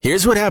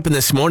Here's what happened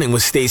this morning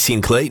with Stacey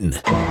and Clayton.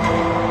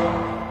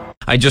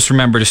 I just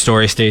remembered a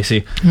story,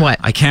 Stacey. What?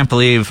 I can't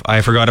believe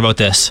I forgot about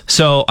this.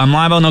 So I'm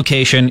live on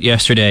location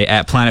yesterday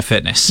at Planet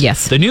Fitness.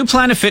 Yes. The new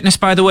Planet Fitness,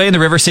 by the way, in the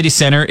River City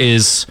Center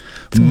is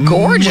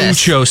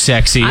gorgeous. Mucho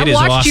sexy. It is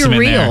I watched awesome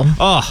your in there. reel.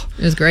 Oh,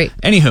 it was great.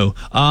 Anywho,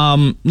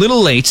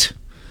 little late.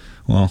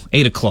 Well,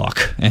 8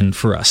 o'clock, and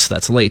for us,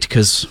 that's late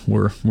because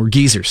we're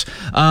geezers.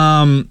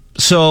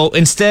 So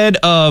instead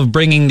of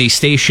bringing the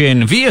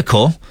station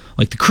vehicle,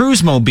 like the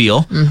cruise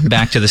mobile,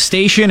 back to the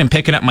station and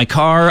picking up my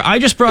car, I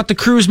just brought the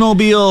cruise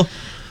mobile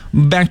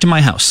back to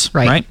my house.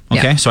 Right?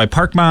 Okay. Yeah. So I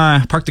parked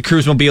the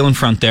cruise mobile in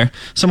front there.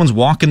 Someone's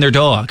walking their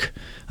dog,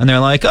 and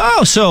they're like,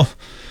 "Oh, so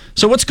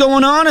what's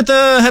going on at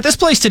this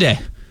place today?"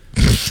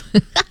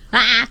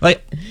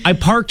 Like, I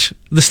parked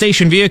the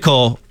station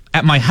vehicle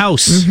at my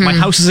house. My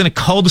house is in a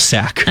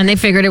cul-de-sac. And they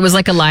figured it was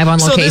like a live on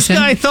location. So this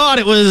guy thought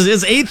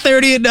it's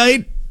 8:30 at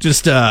night.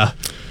 Just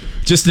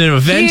an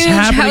event huge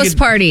happening. House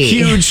party.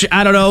 Huge,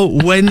 I don't know,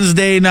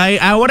 Wednesday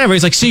night, whatever.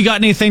 He's like, "So you got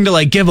anything to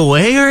like give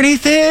away or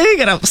anything?"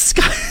 And I was,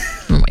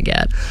 oh my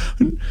God.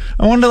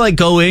 I wanted to like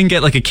go in,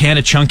 get like a can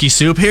of chunky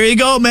soup. Here you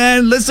go,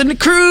 man. Listen to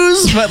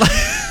Cruise. But like,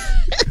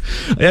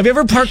 have you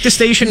ever parked a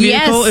station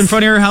vehicle in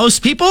front of your house?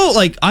 People,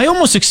 like, I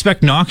almost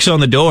expect knocks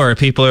on the door.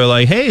 People are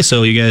like, "Hey,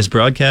 so you guys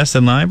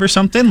broadcasting live or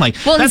something?" Like,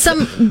 well,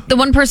 the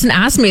one person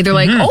asked me, they're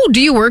like, "Oh,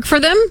 do you work for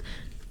them?"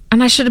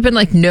 And I should have been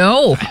like,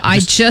 "No, I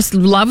just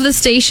love the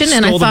station,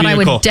 and I thought I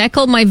would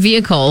decal my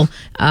vehicle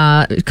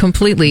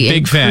completely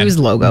in Cruise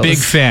logos." Big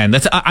fan.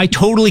 I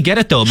totally get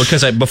it though,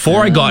 because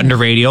before I got into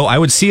radio, I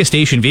would see a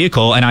station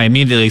vehicle and I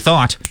immediately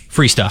thought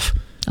free stuff.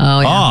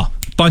 Oh yeah. Oh,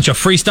 bunch of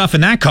free stuff in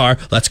that car.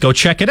 Let's go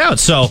check it out.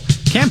 So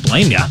can't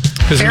blame you,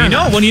 because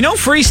when you know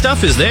free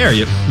stuff is there,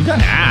 you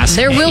gotta ask.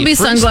 There will be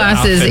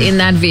sunglasses in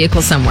that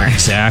vehicle somewhere.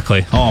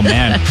 Exactly. Oh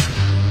man.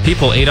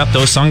 People ate up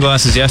those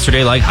sunglasses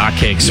yesterday like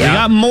hotcakes. Yeah. We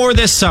got more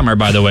this summer,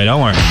 by the way. Don't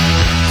worry.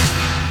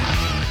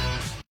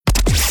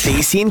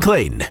 Stacey and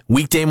Clayton,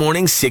 weekday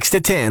mornings 6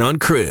 to 10 on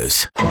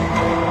Cruise.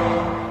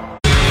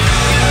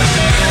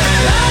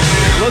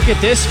 Look at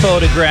this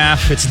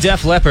photograph. It's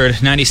Def Leppard,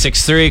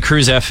 96.3,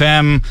 Cruise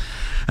FM.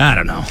 I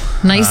don't know.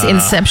 Nice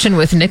inception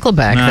with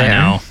Nickelback there.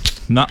 I know.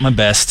 Not my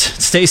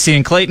best. Stacey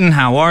and Clayton,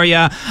 how are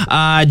ya?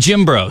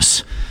 Gym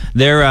bros.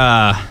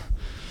 They're...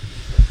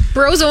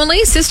 Bros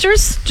only?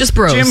 Sisters? Just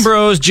bros? Gym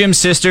bros, gym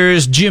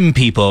sisters, gym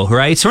people,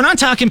 right? So we're not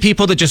talking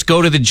people that just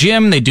go to the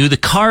gym, they do the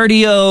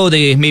cardio,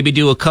 they maybe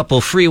do a couple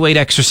free weight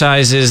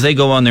exercises, they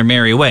go on their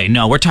merry way.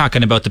 No, we're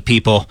talking about the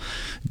people,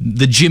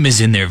 the gym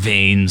is in their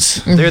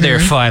veins. They're there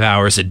 5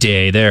 hours a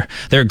day.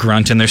 They're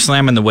grunting, they're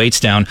slamming the weights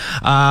down.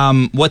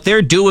 What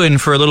they're doing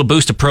for a little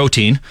boost of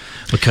protein,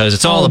 because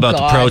it's all about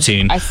the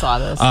protein. I saw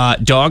this.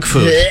 Dog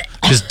food.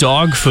 Because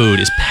dog food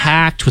is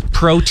packed with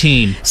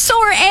protein.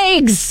 So are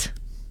eggs.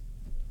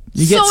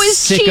 You get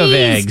sick of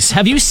eggs.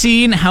 Have you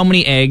seen how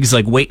many eggs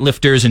like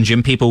weightlifters and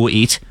gym people will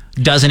eat?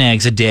 Dozen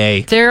eggs a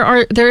day.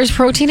 There is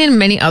protein in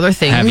many other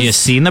things. Have you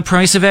seen the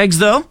price of eggs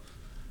though?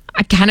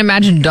 I can't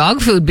imagine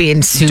dog food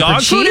being super cheap.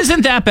 Dog food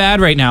isn't that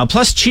bad right now.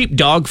 Plus cheap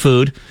dog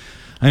food.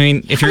 I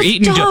mean, if you're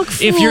eating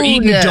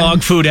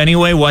dog food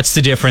anyway, what's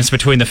the difference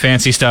between the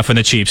fancy stuff and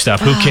the cheap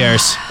stuff? Who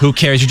cares? Who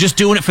cares? You're just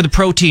doing it for the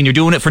protein. You're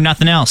doing it for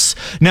nothing else.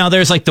 Now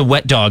there's like the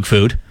wet dog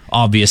food.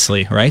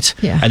 Obviously, right?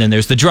 Yeah. And then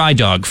there's the dry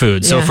dog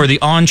food. So for the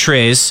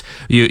entrees,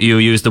 you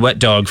use the wet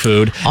dog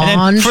food.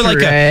 And then for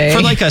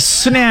like a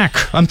snack,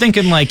 I'm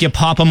thinking like you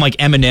pop them like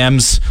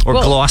M&Ms or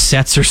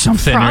Glossettes or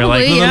something. Or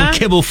like little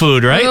kibble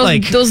food,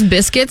 right? Those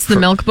biscuits, the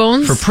milk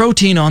bones. For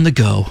protein on the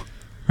go.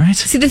 Right?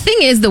 See, the thing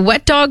is, the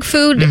wet dog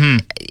food,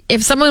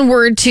 if someone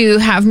were to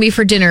have me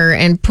for dinner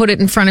and put it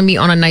in front of me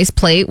on a nice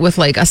plate with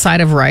like a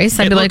side of rice,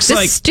 I'd be like,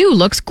 this stew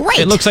looks great.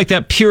 It looks like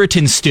that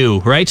Puritan stew,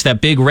 right?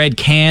 That big red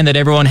can that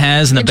everyone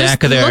has in the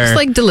back of their pantry. It looks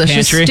like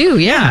delicious stew,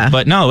 yeah.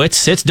 But no,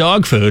 it's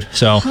dog food.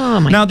 So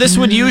now this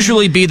would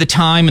usually be the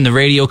time in the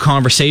radio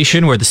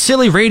conversation where the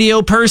silly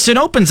radio person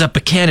opens up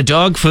a can of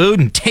dog food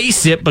and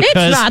tastes it because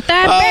it's not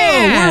that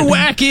bad. We're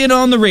whacking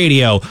on the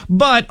radio.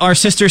 But our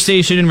sister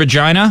station in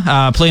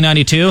Regina, Play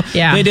 92,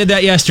 they did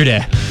that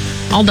yesterday.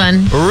 All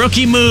done.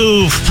 Rookie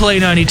move, Play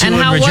 92 in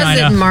Regina. And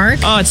how was it, Mark?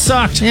 Oh, it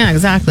sucked. Yeah,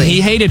 exactly.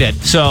 He hated it.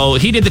 So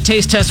he did the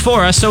taste test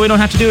for us, so we don't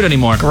have to do it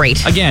anymore.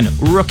 Great. Again,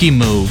 rookie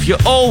move. You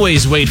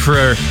always wait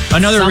for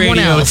another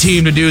radio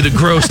team to do the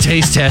gross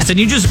taste test, and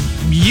you just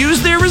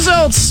use their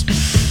results.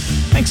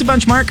 Thanks a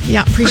bunch, Mark.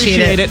 Yeah,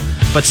 appreciate it.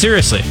 But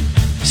seriously,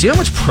 see how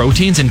much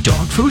protein's in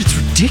dog food? It's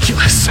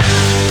ridiculous.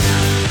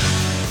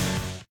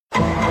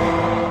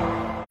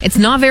 It's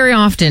not very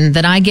often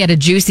that I get a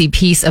juicy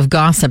piece of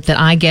gossip that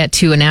I get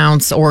to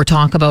announce or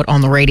talk about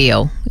on the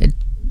radio. It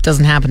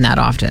doesn't happen that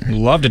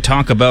often. Love to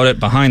talk about it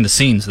behind the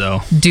snes,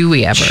 though. Do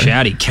we ever?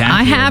 Chatty cat.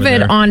 I have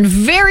it on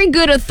very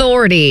good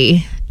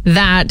authority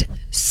that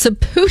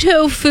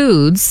Saputo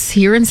Foods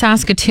here in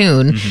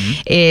Saskatoon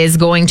is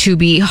going to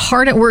be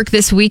hard at work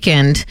this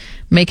weekend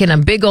making a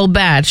big old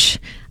batch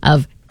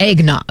of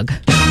eggnog.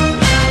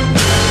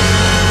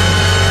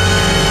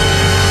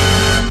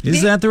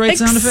 Is that the right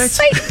sound effect?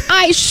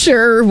 I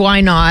sure,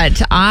 why not?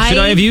 Should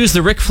I have used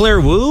the Ric Flair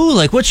woo?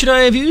 Like, what should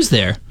I have used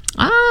there?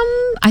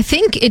 I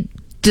think it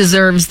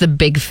deserves the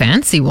big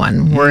fancy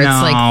one where it's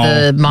like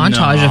the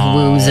montage of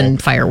woos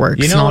and fireworks.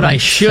 You and know all what that I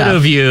should stuff.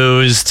 have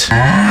used?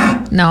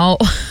 No.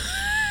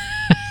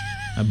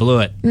 I blew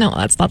it. No,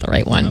 that's not the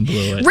right one. I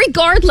blew it.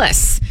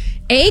 Regardless,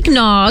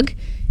 eggnog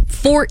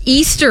for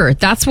Easter.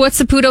 That's what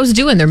Saputo's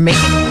doing. They're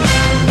making...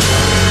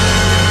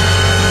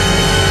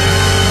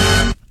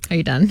 Are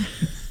you done?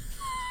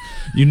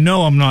 You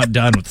know I'm not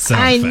done with the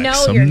sound I effects.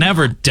 know you're I'm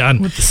never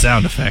done with the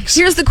sound effects.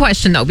 Here's the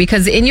question, though,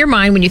 because in your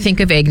mind, when you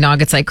think of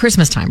eggnog, it's like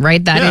Christmas time,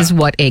 right? That is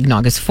what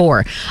eggnog is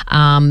for.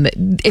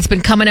 It's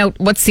been coming out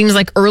what seems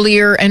like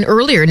earlier and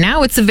earlier.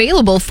 Now it's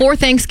available for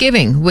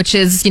Thanksgiving, which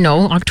is,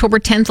 October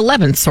 10th,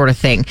 11th sort of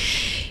thing.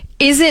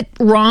 Is it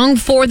wrong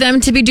for them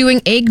to be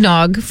doing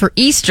eggnog for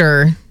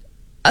Easter,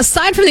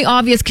 aside from the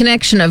obvious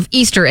connection of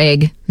Easter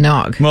egg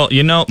nog? Well,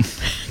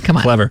 Come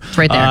on. Clever. It's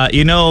right there.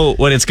 You know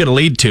what it's going to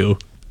lead to?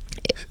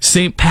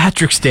 St.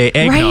 Patrick's Day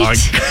eggnog.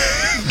 Right?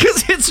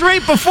 Because it's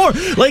right before,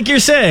 like you're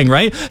saying,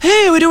 right?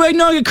 Hey, we do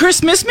eggnog at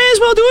Christmas. May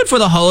as well do it for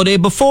the holiday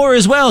before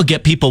as well.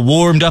 Get people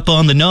warmed up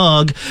on the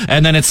nog.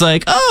 And then it's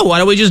like, oh, why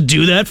don't we just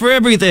do that for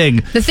everything?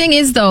 The thing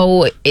is,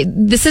 though,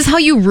 this is how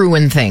you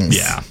ruin things.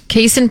 Yeah.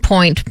 Case in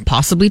point,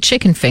 possibly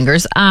chicken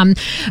fingers.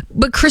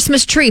 But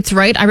Christmas treats,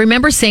 right? I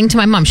remember saying to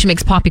my mom, she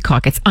makes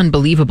poppycock. It's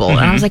unbelievable. And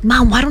I was like,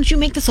 Mom, why don't you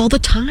make this all the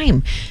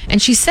time? And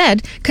she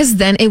said, because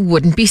then it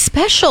wouldn't be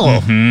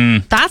special.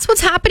 That's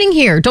what's happening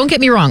here. Don't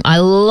get me wrong. I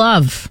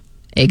love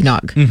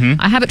eggnog.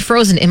 I have it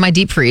frozen in my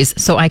deep freeze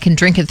so I can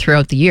drink it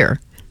throughout the year.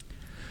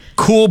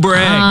 Cool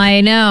brag.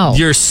 I know.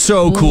 You're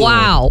so cool.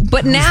 Wow.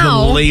 But now...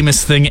 It's the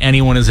lamest thing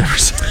anyone has ever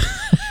said.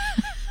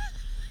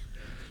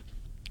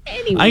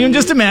 Anyway. I am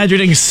just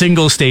imagining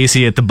single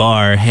Stacy at the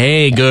bar.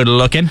 Hey, good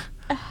looking.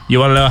 You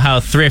want to know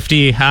how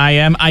thrifty I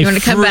am? I You want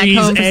to come back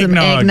home for some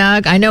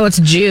eggnog? I know it's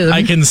June.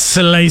 I can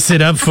slice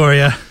it up for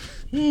you.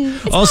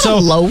 Also, not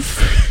a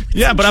loaf.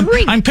 Yeah, but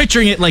I'm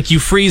picturing it like you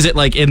freeze it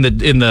like in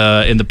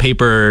the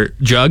paper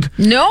jug.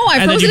 No,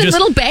 I froze it in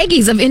little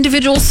baggies of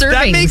individual servings.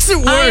 That makes it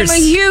worse. I'm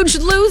a huge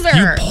loser.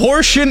 You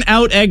portion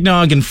out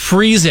eggnog and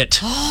freeze it.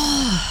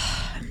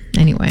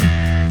 Anyway,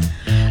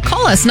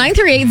 call us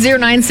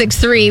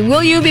 938-0963.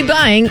 Will you be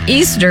buying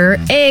Easter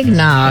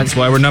eggnog? That's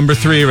why we're number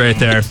 3 right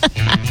there.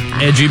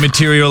 Edgy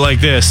material like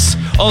this.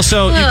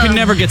 Also, you can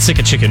never get sick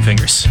of chicken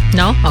fingers.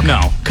 No? Okay. No,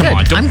 come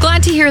Good. on. I'm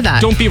glad to hear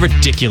that. Don't be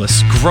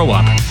ridiculous. Grow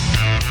up.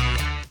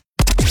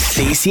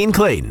 Stacey and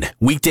Clayton,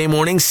 weekday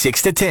mornings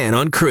 6 to 10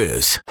 on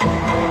Cruise.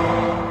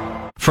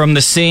 From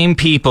the same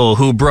people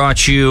who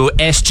brought you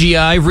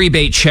SGI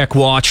Rebate Check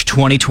Watch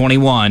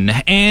 2021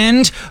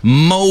 and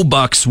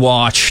Mobucks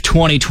Watch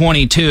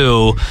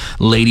 2022,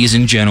 ladies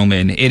and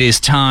gentlemen, it is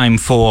time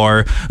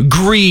for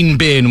Green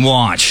Bin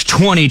Watch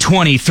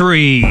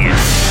 2023.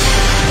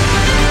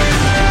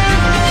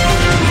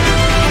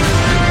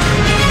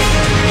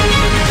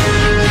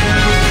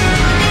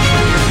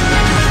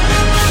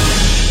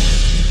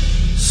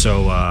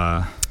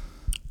 So,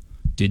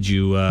 did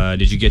you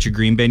get your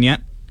green bin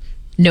yet?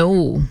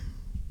 No.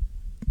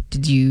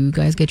 Did you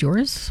guys get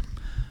yours?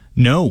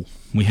 No,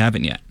 we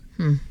haven't yet.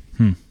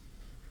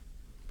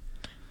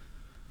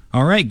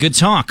 All right, good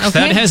talk. Okay.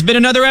 That has been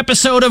another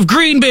episode of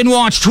Green Bin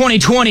Watch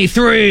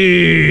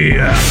 2023.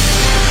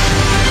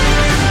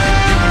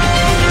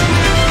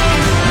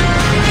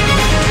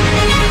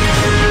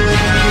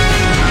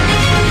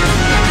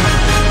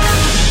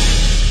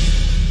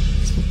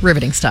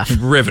 Riveting stuff.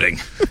 Riveting.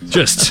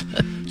 Just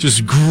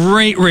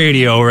great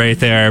radio right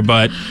there.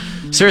 But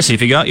seriously,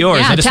 if you got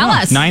yours, Yeah, let us tell know.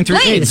 us,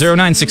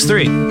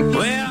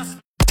 938-0963.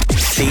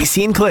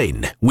 Stacey and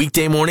Clayton,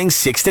 weekday mornings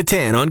 6 to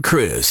 10 on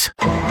Cruise.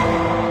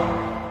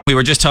 We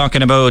were just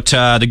talking about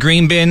the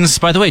green bins.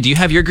 By the way, do you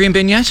have your green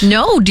bin yet?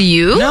 No, do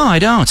you? No, I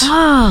don't.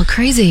 Oh,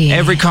 crazy.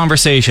 Every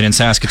conversation in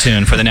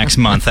Saskatoon for the next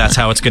month. That's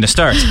how it's going to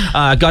start.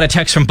 Got a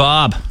text from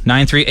Bob,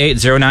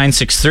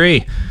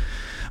 938-0963.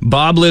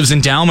 Bob lives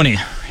in Dalmany.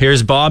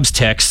 Here's Bob's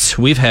text.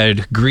 We've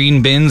had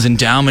green bins in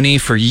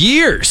Dalmany for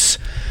years. ...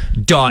 He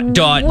threw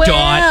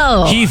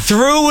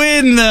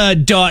in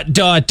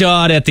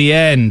the ... at the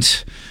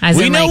end. As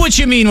we in, know like, what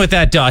you mean with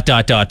that ... Bob.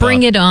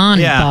 Bring it on,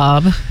 Yeah.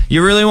 Bob.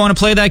 You really want to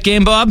play that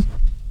game, Bob?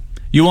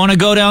 You want to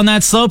go down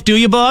that slope, do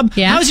you, Bob?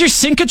 Yeah. How's your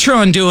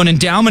synchrotron doing in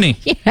Dalmany?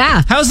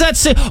 Yeah. How's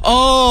that?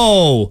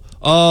 Oh,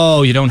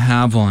 you don't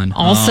have one.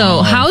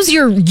 Also, how's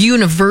your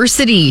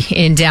university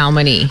in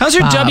Dalmany? How's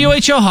your Bob?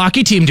 WHL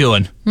hockey team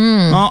doing?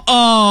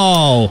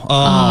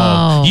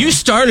 Oh. You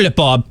started it,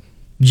 Bob.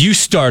 You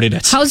started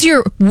it. How's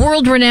your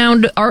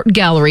world-renowned art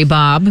gallery,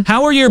 Bob?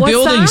 How are your What's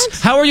buildings? that?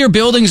 How are your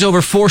buildings over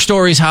 4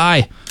 stories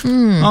high?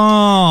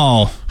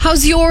 Oh.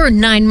 How's your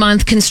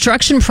 9-month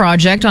construction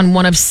project on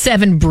one of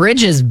 7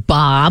 bridges,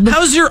 Bob?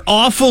 How's your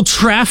awful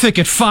traffic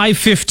at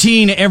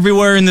 5:15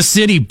 everywhere in the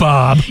city,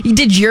 Bob?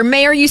 Did your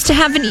mayor used to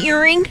have an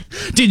earring?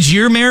 Did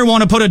your mayor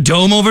want to put a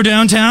dome over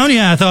downtown?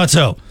 Yeah, I thought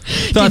so.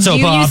 Did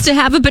you Bob. used to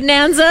have a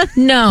bonanza?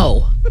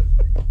 No.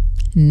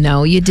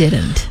 No, you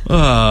didn't.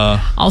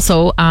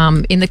 Also,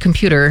 in the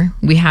computer,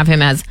 we have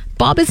him as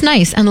Bob is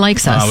nice and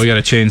likes us. We got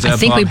to change that. I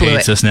think Bob we blew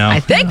hates it. us now. I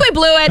think we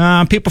blew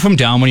it. People from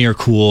Dalmany are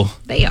cool.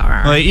 They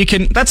are.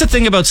 That's the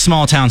thing about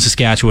small town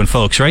Saskatchewan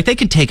folks, right? They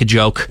can take a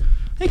joke.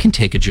 I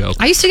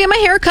used to get my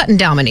hair cut in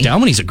Dalmany.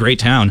 Dalmany's a great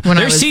town.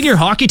 Their senior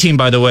hockey team,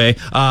 by the way,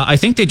 I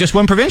think they just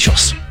won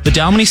provincials. The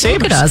Dalmany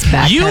Sabres. Look at us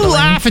backpedaling. You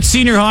laugh at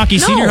senior hockey.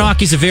 No. Senior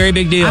hockey's a very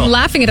big deal. I'm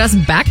laughing at us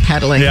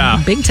backpedaling.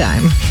 Yeah. Big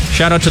time.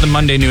 Shout out to the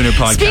Monday Nooner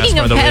podcast, Speaking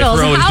by of the way. pedals,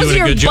 For always how's doing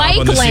your a good job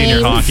on the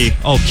senior bike hockey.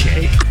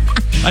 Okay.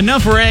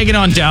 Enough ragging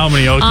on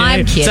Dalmany, okay?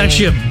 I'm kidding. It's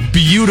actually a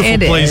beautiful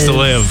place to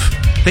live.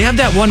 They have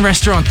that one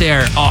restaurant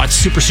there. Oh, it's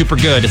super, super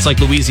good. It's like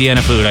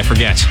Louisiana food. I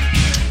forget.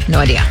 No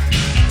idea.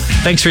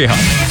 Thanks for your help.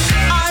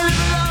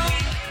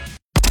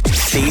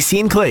 Stacey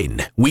and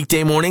Clayton,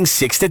 weekday mornings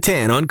 6 to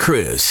 10 on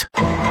Cruise.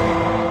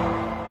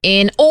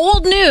 In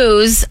old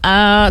news,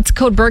 it's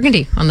Code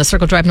Burgundy on the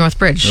Circle Drive North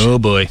Bridge. Oh,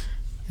 boy.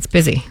 It's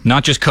busy.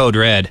 Not just Code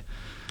Red.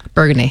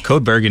 Burgundy.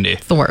 Code Burgundy.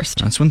 The worst.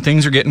 That's when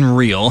things are getting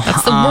real.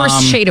 That's the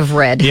worst shade of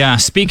red. Yeah.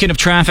 Speaking of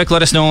traffic,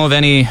 let us know of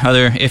any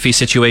other iffy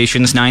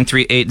situations.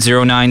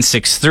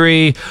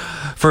 9380963.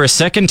 For a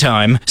second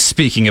time,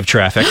 speaking of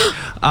traffic.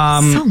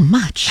 So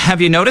much.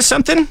 Have you noticed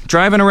something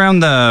driving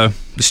around the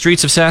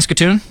streets of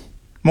Saskatoon?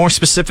 More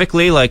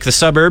specifically, like the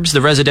suburbs,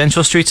 the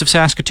residential streets of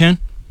Saskatoon?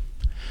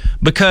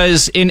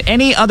 Because in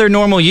any other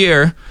normal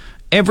year,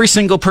 every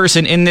single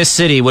person in this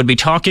city would be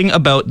talking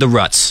about the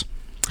ruts.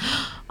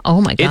 Oh,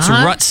 my God. It's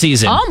rut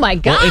season. Oh, my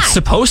God. Well, it's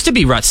supposed to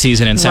be rut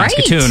season in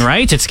Saskatoon,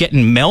 right? It's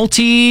getting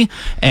melty,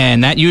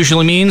 and that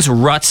usually means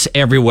ruts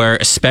everywhere,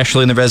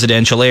 especially in the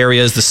residential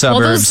areas, the suburbs.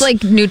 Well, those like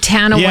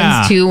Nutana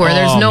ones, too, where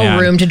there's no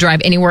room to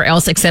drive anywhere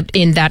else except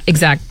in that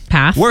exact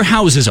path. Where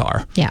houses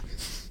are. Yeah.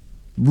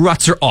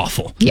 Ruts are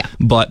awful. Yeah.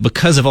 But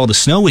because of all the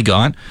snow we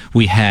got,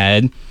 we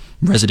had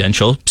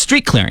residential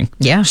street clearing.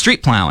 Yeah.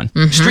 Street plowing.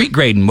 Street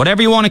grading.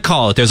 Whatever you want to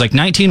call it. There's like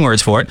 19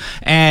 words for it.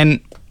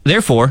 And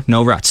therefore,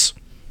 no ruts.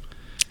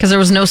 Because there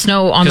was no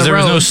snow on the roads.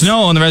 Because there was no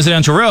snow on the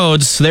residential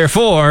roads.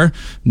 Therefore,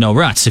 no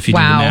ruts if you do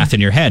the math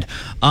in your head.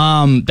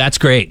 That's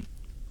great.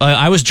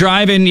 I was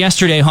driving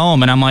yesterday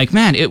home, and I'm like,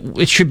 man,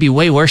 it should be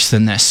way worse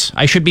than this.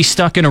 I should be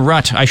stuck in a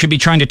rut. I should be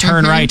trying to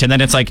turn right, and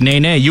then it's like,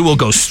 nay, you will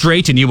go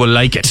straight, and you will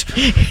like it.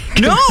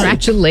 No!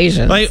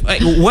 Congratulations.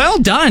 Well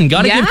done.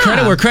 Got to give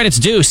credit where credit's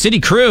due. City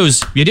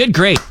Cruise, you did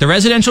great. The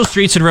residential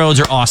streets and roads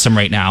are awesome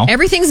right now.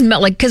 Everything's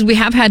because we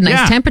have had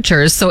nice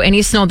temperatures, so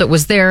any snow that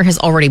was there has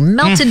already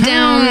melted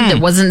down.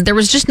 There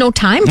was just no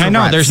time for I know,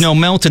 ruts. there's no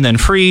melt and then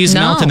freeze,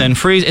 melt and then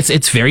freeze.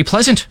 It's very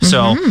pleasant.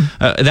 So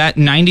that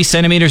 90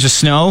 centimeters of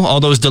snow, all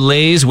those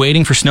delays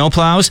waiting for snow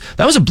plows,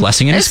 that was a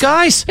blessing in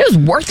disguise. It was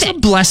worth it. A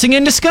blessing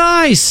in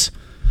disguise.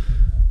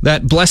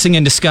 That blessing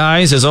in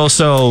disguise is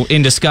also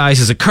in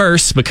disguise as a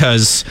curse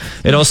because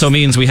it also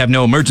means we have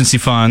no emergency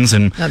funds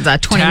and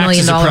that $20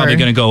 taxes million are probably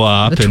going to go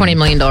up. The $20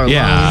 million loan.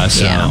 Yeah,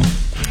 so Yeah.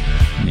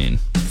 I mean,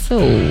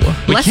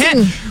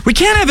 we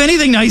can't have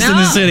anything nice in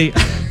the city.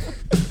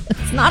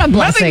 It's not a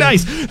blessing.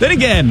 Nothing nice. Then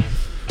again,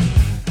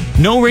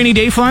 no rainy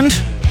day fund,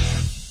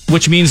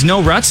 which means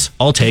no ruts.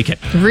 I'll take it.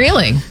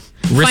 Really?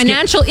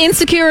 Financial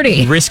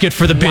insecurity. Risk it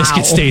for the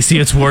biscuit, Stacey.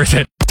 It's worth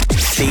it.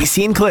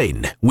 Stacey and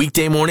Clayton,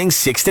 weekday mornings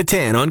 6 to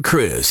 10 on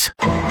Cruise.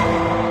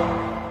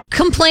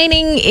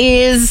 Complaining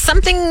is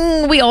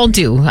something we all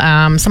do.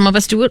 Some of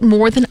us do it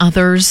more than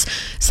others.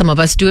 Some of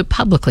us do it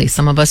publicly.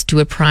 Some of us do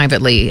it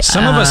privately.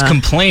 Some of us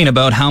complain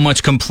about how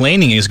much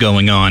complaining is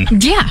going on.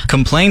 Yeah.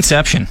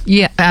 Complainception.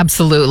 Yeah,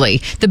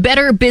 absolutely. The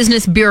Better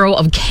Business Bureau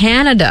of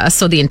Canada,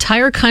 so the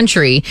entire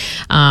country,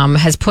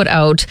 has put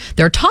out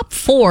their top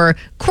 4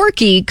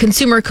 quirky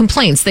consumer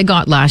complaints they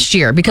got last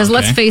year. Because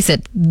let's face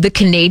it, the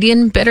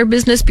Canadian Better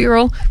Business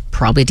Bureau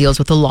probably deals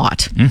with a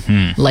lot.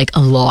 Like a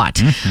lot.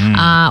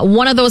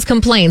 One of those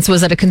complaints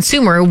was that a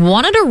consumer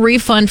wanted a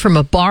refund from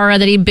a bar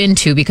that he'd been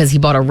to because he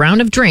bought a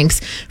round of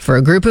drinks for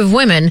a group of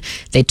women.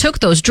 They took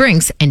those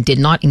drinks and did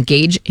not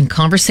engage in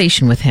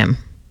conversation with him.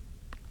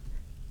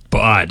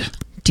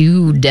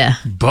 Dude.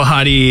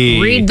 Buddy.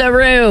 Read the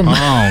room. Oh,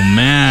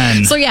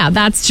 man. So, yeah,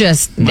 that's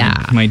just,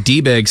 My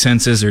D-bag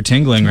senses are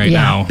tingling right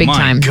now. Big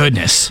time. My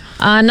goodness.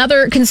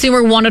 Another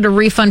consumer wanted a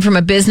refund from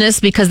a business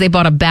because they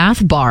bought a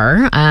bath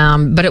bar,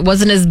 but it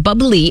wasn't as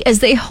bubbly as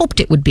they hoped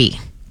it would be.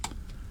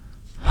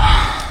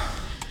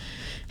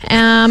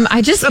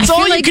 That's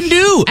all you can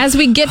do. As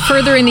we get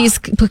further in these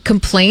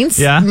complaints,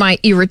 my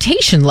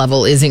irritation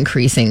level is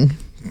increasing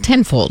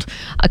tenfold.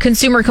 A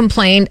consumer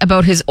complained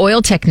about his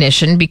oil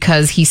technician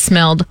because he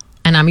smelled,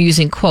 and I'm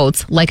using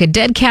quotes, like a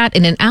dead cat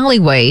in an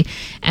alleyway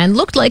and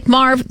looked like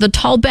Marv, the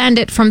tall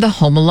bandit from the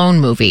Home Alone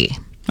movie.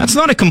 That's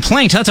not a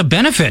complaint. That's a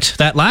benefit.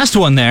 That last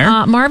one there.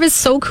 Marv is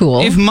so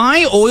cool. If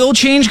my oil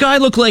change guy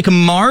looked like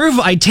Marv,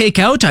 I'd take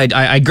out,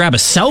 I'd grab a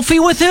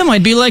selfie with him.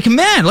 I'd be like,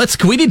 man,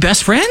 can we be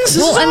best friends?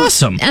 This is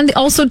awesome. And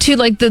also, too,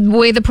 like the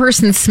way the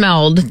person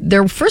smelled,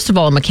 they're, first of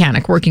all, a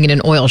mechanic working in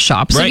an oil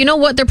shop. So you know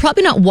what? They're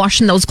probably not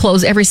washing those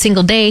clothes every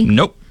single day.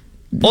 Nope.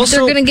 Also,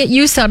 they're going to get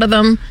use out of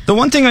them. The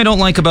one thing I don't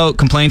like about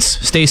complaints,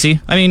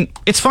 Stacey, I mean,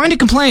 it's fine to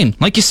complain.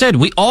 Like you said,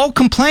 we all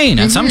complain.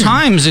 And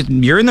sometimes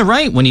you're in the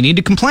right when you need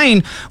to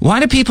complain.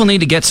 Why do people need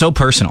to get so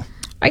personal?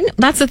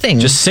 That's the thing.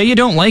 Just say you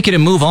don't like it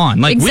and move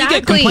on. Like, we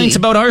get complaints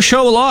about our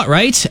show a lot,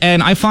 right?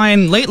 And I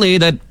find lately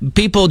that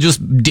people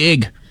just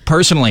dig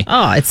personally.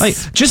 Oh, it's like,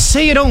 just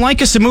say you don't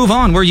like us and move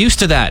on. We're used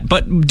to that.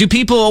 But do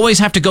people always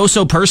have to go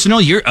so personal?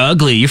 You're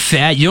ugly. You're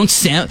fat. You don't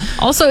sound...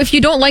 Also, if you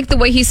don't like the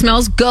way he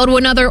smells, go to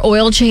another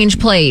oil change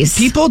place.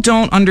 People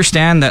don't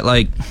understand that,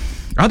 like,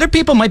 other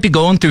people might be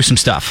going through some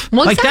stuff.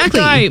 Well, like, that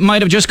guy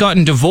might have just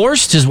gotten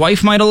divorced. His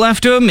wife might have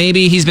left him.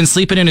 Maybe he's been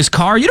sleeping in his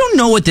car. You don't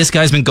know what this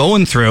guy's been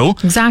going through.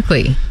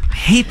 Exactly. I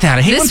hate that.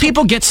 I hate when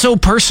people get so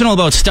personal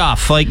about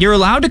stuff. Like, you're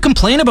allowed to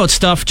complain about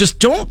stuff. Just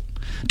don't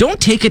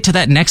take it to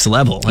that next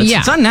level.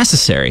 It's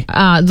unnecessary.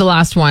 The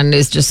last one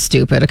is just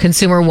stupid. A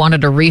consumer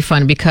wanted a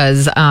refund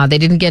because they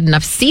didn't get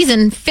enough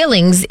seasoned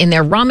fillings in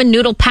their ramen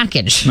noodle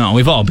package. No,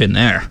 we've all been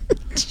there.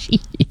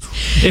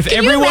 If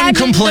Can everyone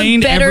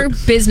complained... The Better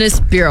Business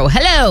Bureau.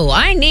 Hello,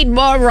 I need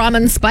more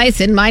ramen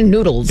spice in my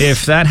noodles.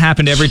 If that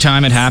happened every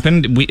time it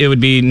happened, it would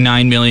be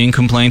 9 million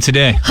complaints a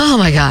day. Oh,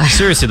 my gosh.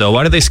 Seriously, though,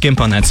 why do they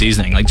skimp on that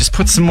seasoning? Like, just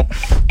put some more...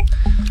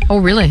 Oh,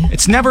 really?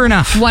 It's never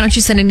enough. Why don't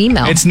you send an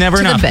email? It's never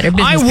enough. The Better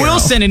Business I will Bureau.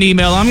 send an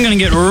email. I'm going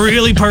to get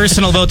really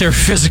personal about their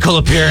physical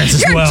appearance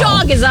as Your well.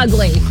 dog is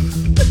ugly.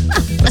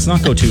 Let's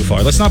not go too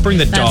far. Let's not bring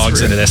the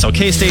dogs into this.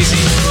 Okay, Stacey?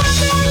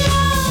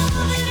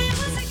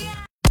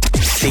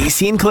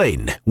 Stacey and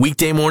Clayton,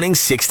 weekday mornings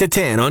 6 to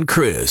 10 on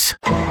Cruise.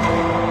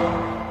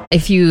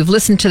 If you've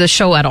listened to the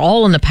show at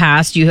all in the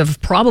past, you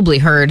have probably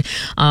heard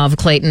of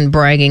Clayton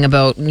bragging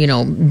about,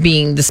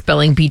 being the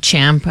spelling bee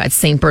champ at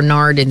St.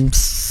 Bernard in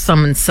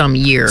some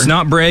year. It's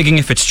not bragging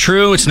if it's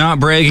true. It's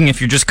not bragging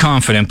if you're just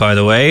confident, by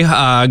the way.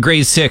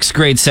 Grade 6,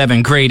 grade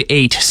 7, grade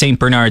 8, St.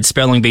 Bernard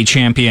spelling bee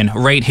champion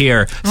right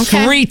here.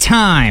 Okay. 3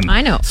 times.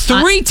 I know.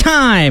 3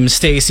 times,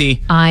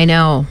 Stacey. I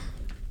know.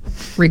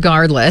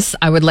 Regardless,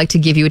 I would like to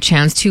give you a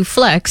chance to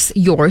flex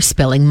your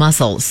spelling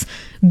muscles.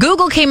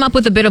 Google came up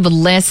with a bit of a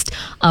list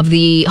of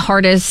the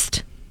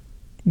hardest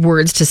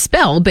words to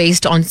spell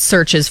based on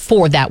searches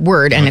for that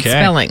word and its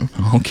spelling.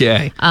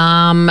 Okay.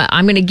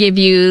 I'm going to give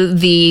you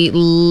the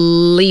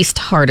least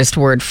hardest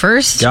word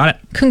first. Got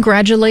it.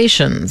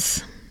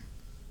 Congratulations.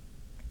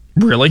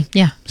 Really?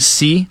 Yeah.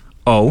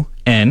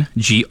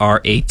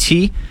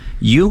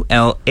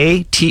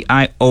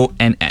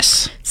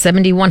 CONGRATULATIONS.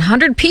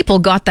 7,100 people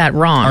got that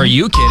wrong. Are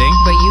you kidding?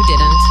 But you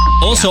didn't.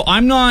 Also,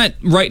 I'm not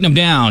writing them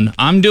down.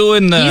 I'm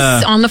doing the...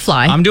 He's on the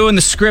fly. I'm doing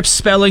the script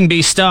spelling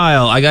bee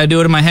style. I got to do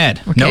it in my head.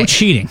 Okay. No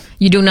cheating.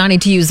 You do not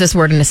need to use this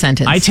word in a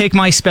sentence. I take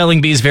my spelling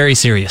bees very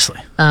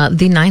seriously.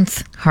 The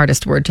 9th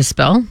hardest word to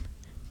spell,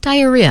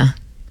 diarrhea.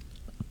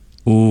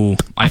 Ooh,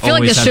 I feel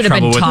like always this have should have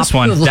trouble been with top this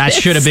one. of the That list.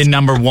 should have been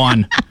number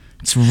 1.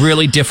 It's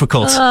really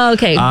difficult.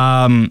 Okay.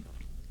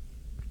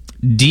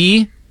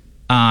 DIARHEA.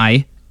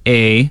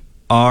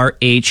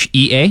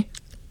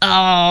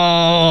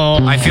 Oh.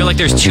 I feel like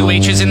there's 2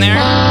 H's in there.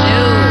 No.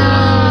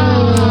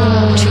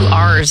 2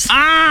 R's.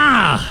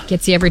 Ah!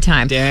 Gets you every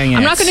time. Dang it.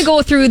 I'm not going to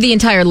go through the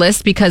entire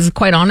list because,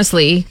 quite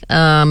honestly,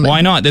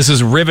 Why not? This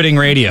is riveting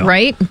radio.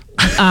 right?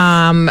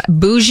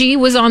 Bougie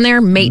was on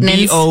there.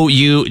 Maintenance.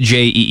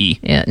 BOUJEE.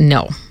 Yeah,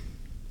 no.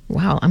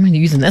 Wow, I'm going to be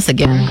using this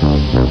again.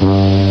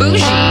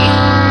 Bougie.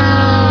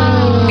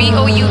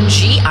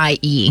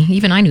 BOUGIE.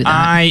 Even I knew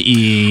that.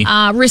 IE.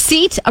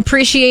 Receipt,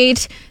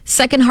 appreciate.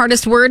 Second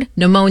hardest word,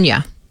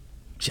 pneumonia.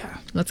 Yeah.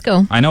 Let's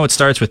go. I know it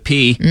starts with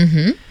P.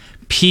 Mm-hmm.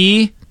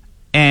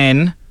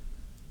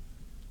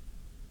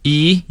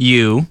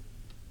 PNEU.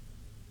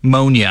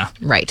 Monia.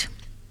 Right.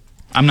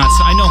 I know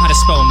how to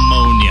spell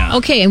ammonia.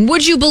 Okay, and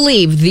would you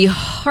believe the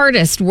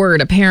hardest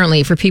word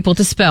apparently for people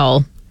to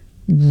spell?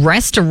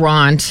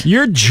 Restaurant.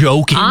 You're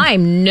joking.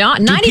 I'm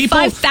not.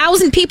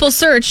 95,000 people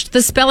searched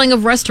the spelling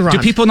of restaurant.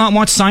 Do people not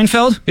watch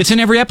Seinfeld? It's in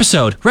every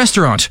episode.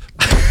 Restaurant.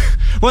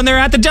 When they're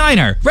at the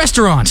diner.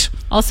 Restaurant.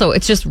 Also,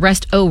 it's just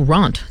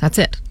rest-o-rant. That's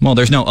it. Well,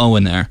 there's no O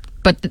in there.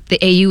 But the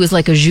AU is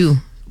like a jus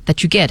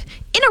that you get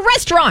in a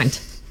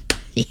restaurant.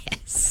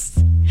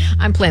 Yes.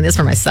 I'm playing this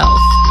for myself.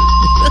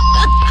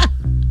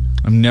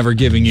 I'm never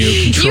giving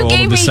you control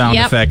gave of the me- sound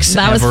yep, effects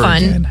that was ever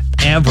fun. again.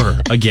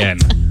 Ever again.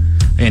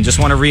 And just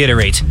want to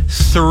reiterate,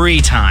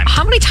 3 times.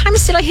 How many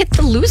times did I hit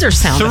the loser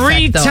sound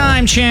effect, though?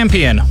 3-time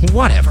champion.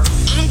 Whatever.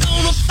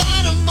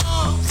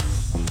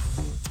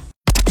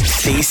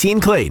 Stacey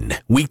and Clayton,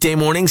 weekday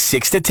mornings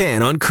 6 to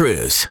 10 on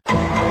Cruise.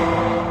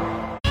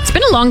 It's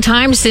been a long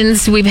time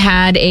since we've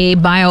had a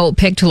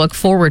biopic to look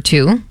forward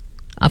to.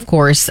 Of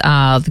course,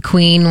 the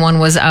Queen one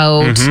was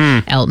out.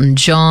 Elton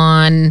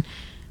John.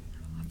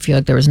 I feel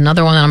like there was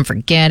another one that I'm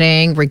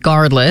forgetting.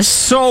 Regardless.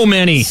 So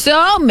many.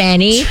 So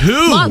many.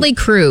 2. Motley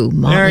Crue.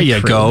 There you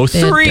go.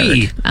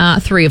 3.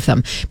 3 of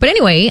them. But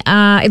anyway,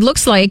 it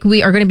looks like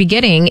we are going to be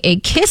getting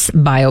a Kiss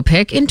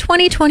biopic in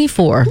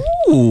 2024.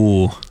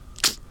 Ooh.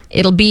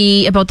 It'll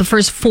be about the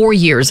first 4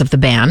 years of the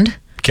band.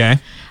 Okay.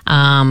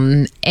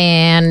 And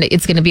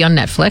it's going to be on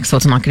Netflix, so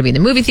it's not going to be in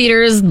the movie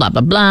theaters, blah,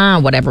 blah, blah,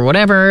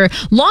 whatever.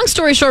 Long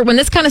story short, when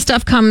this kind of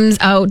stuff comes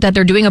out that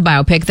they're doing a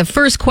biopic, the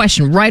first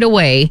question right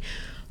away,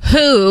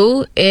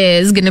 who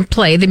is going to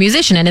play the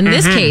musician? And in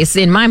this case,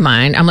 in my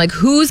mind, I'm like,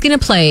 who's going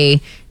to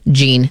play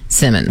Gene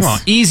Simmons? Well,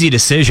 easy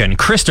decision.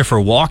 Christopher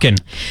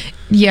Walken.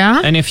 Yeah.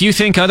 And if you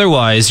think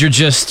otherwise, you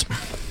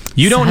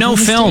don't know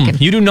film.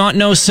 You do not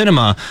know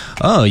cinema.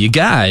 Oh, you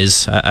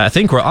guys, I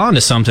think we're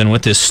onto something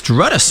with this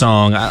Strutta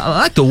song.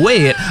 I like the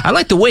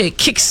way it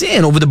kicks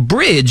in over the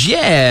bridge.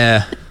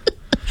 Yeah.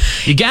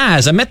 You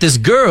guys, I met this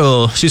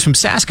girl. She's from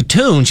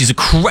Saskatoon. She's a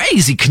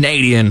crazy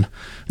Canadian. Her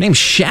name's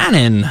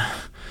Shannon.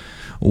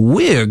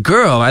 Weird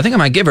girl. I think I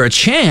might give her a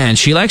chance.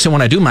 She likes it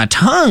when I do my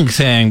tongue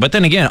thing. But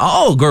then again,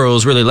 all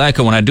girls really like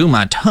it when I do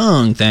my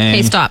tongue thing.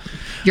 Hey, stop.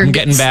 I'm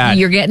getting bad.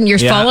 You're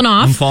falling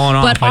off. I'm falling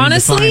off. But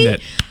honestly,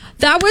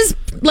 that was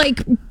like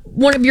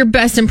one of your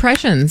best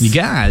impressions. You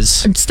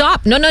guys.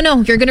 Stop. No.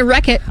 You're going to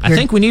wreck it. I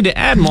think we need to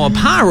add more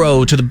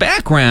pyro to the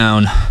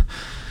background.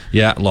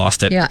 Yeah,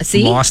 lost it. Yeah,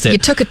 see? Lost it. You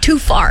took it too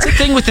far. It's the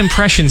thing with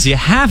impressions. You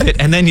have it,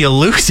 and then you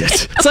lose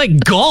it. It's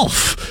like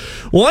golf.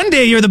 One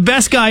day you're the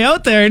best guy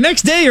out there.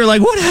 Next day you're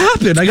like, what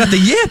happened? I got the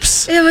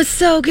yips. It was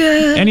so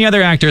good. Any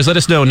other actors? Let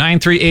us know.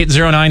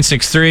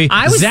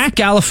 9380963. Zach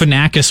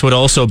Galifianakis would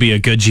also be a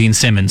good Gene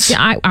Simmons.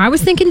 Yeah, I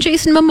was thinking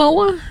Jason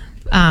Momoa.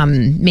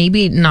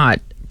 Maybe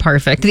not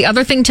perfect. The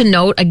other thing to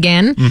note,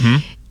 again,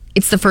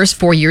 it's the first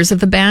 4 years of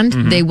the band.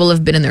 They will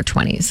have been in their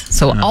 20s.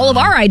 So all of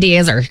our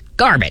ideas are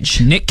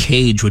garbage. Nick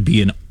Cage would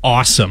be an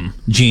awesome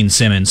Gene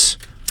Simmons.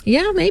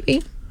 Yeah,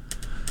 maybe.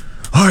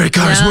 All right,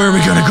 guys, where are we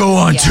going to go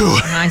on to?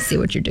 I see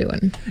what you're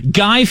doing.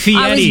 Guy Fieri.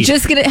 I was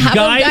just going to have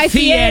Guy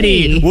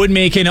Fieri would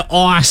make an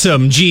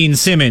awesome Gene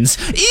Simmons.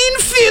 In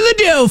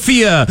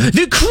Philadelphia,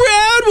 the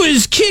crowd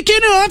was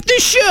kicking off the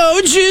show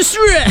just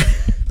right.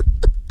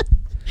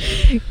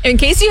 In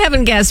case you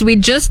haven't guessed, we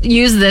just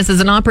used this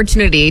as an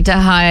opportunity to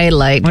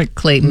highlight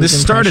Clayton's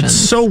This started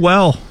impressions. so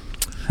well,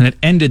 and it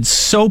ended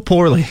so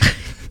poorly.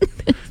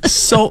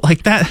 So,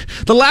 like that,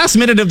 the last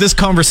minute of this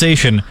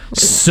conversation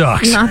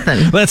sucked.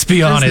 Nothing. Let's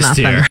be honest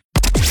here.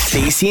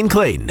 Stacey and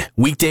Clayton,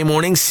 weekday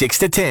mornings 6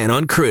 to 10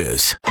 on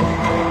Cruise.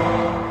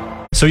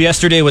 So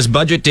yesterday was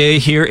budget day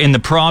here in the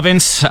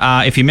province.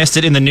 If you missed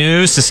it in the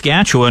news,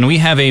 Saskatchewan, we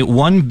have a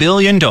 $1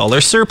 billion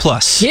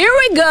surplus. Here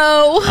we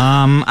go.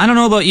 I don't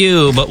know about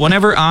you, but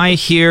whenever I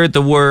hear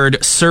the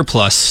word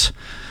surplus,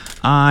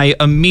 I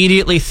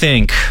immediately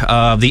think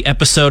of the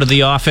episode of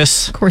The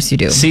Office. Of course you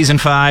do. Season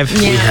 5.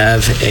 We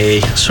have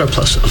a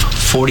surplus of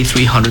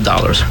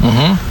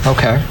 $4,300.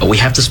 Okay. But we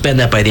have to spend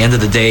that by the end of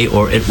the day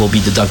or it will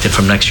be deducted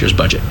from next year's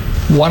budget.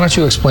 Why don't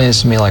you explain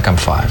this to me like I'm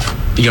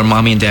 5? Your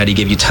mommy and daddy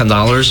gave you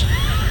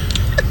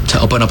 $10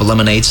 to open up a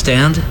lemonade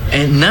stand,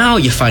 and now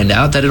you find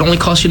out that it only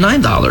costs you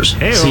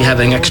 $9. So you have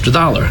an extra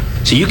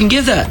 $1. So you can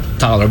give that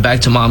 $1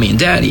 back to mommy and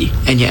daddy,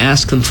 and you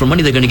ask them for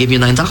money, they're going to give you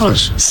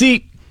 $9.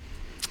 See,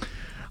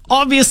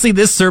 obviously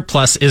this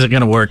surplus isn't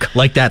going to work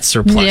like that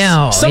surplus.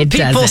 No, Some it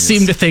people doesn't.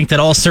 seem to think that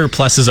all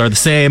surpluses are the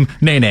same.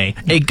 Nay.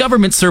 A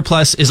government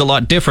surplus is a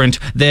lot different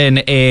than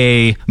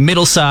a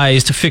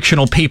middle-sized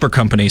fictional paper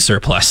company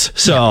surplus.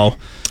 So,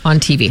 On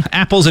TV.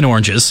 apples and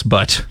oranges,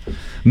 but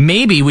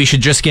maybe we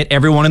should just get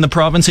everyone in the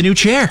province a new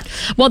chair.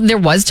 Well, there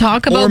was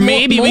talk about Or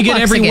maybe we get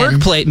Mobucks every again.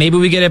 workplace. Maybe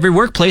we get every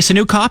workplace a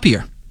new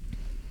copier.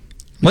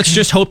 Let's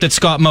just hope that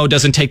Scott Moe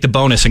doesn't take the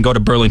bonus and go to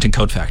Burlington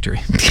Coat Factory.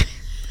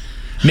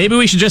 Maybe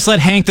we should just let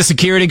Hank, the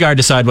security guard,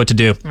 decide what to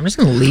do. I'm just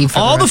going to leave. For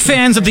All the rest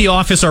fans of The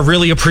Office are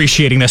really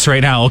appreciating this right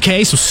now,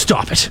 okay? So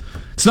stop it.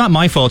 It's not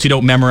my fault you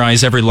don't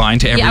memorize every line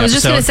to every Yeah, I was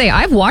just going to episode. say,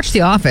 I've watched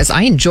The Office.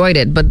 I enjoyed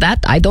it, but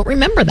that I don't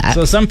remember that.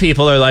 So some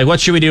people are like,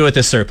 what should we do with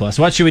this surplus?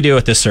 What should we do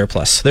with this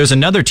surplus? There's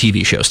another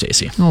TV show,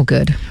 Stacey. Oh,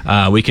 good.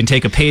 We can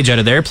take a page out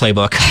of their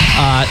playbook.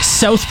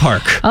 South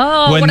Park.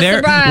 Oh, what a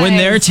surprise. When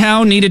their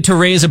town needed to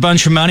raise a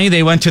bunch of money,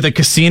 they went to the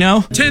casino.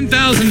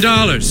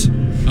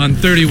 $10,000 on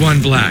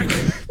 31 Black.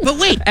 But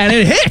wait. And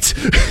it hit.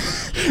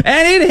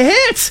 And it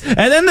hit.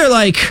 And then they're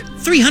like,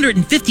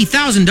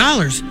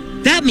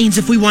 $350,000. That means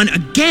if we won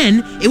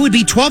again, it would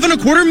be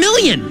 $12.25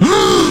 million.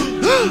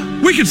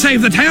 We could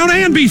save the town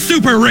and be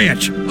super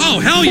rich. Oh,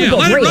 hell yeah. Super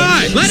Let rich. it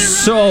ride. Let it ride.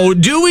 so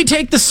do we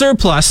take the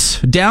surplus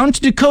down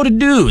to Dakota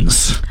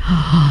Dunes?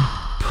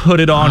 Put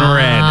it on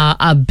red.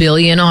 $1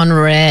 billion on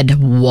red.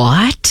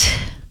 What?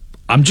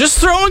 I'm just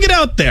throwing it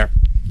out there.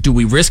 Do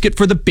we risk it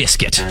for the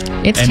biscuit?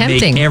 It's and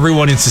tempting. make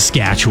everyone in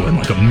Saskatchewan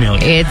like $1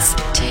 million. It's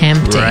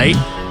tempting.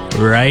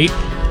 Right?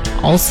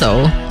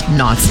 Also,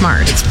 not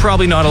smart. It's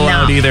probably not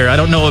allowed No. either. I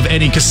don't know of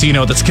any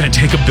casino that's going to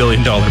take $1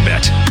 billion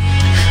bet.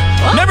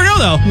 Never know,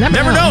 though.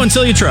 Never know know.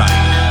 until you try.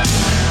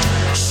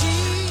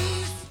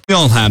 We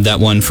all have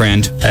that one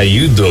friend. How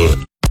you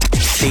doing?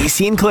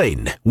 Stacey and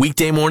Clayton,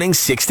 weekday mornings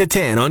 6 to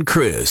 10 on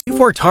Cruise. You've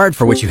worked hard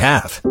for what you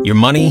have. Your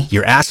money,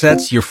 your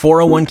assets, your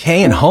 401k,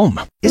 and home.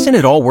 Isn't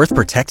it all worth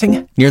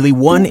protecting? Nearly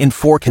 1 in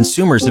 4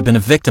 consumers have been a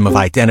victim of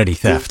identity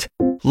theft.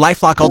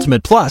 LifeLock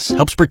Ultimate Plus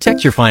helps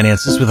protect your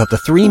finances with up to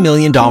 $3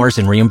 million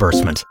in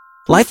reimbursement.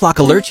 LifeLock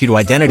alerts you to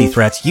identity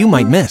threats you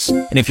might miss.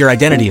 And if your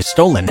identity is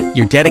stolen,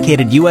 your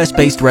dedicated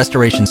U.S.-based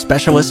restoration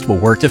specialist will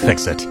work to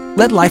fix it.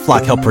 Let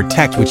LifeLock help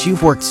protect what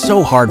you've worked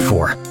so hard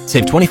for.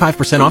 Save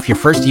 25% off your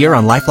first year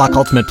on LifeLock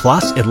Ultimate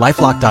Plus at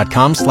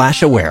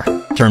LifeLock.com/aware.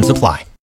 Terms apply.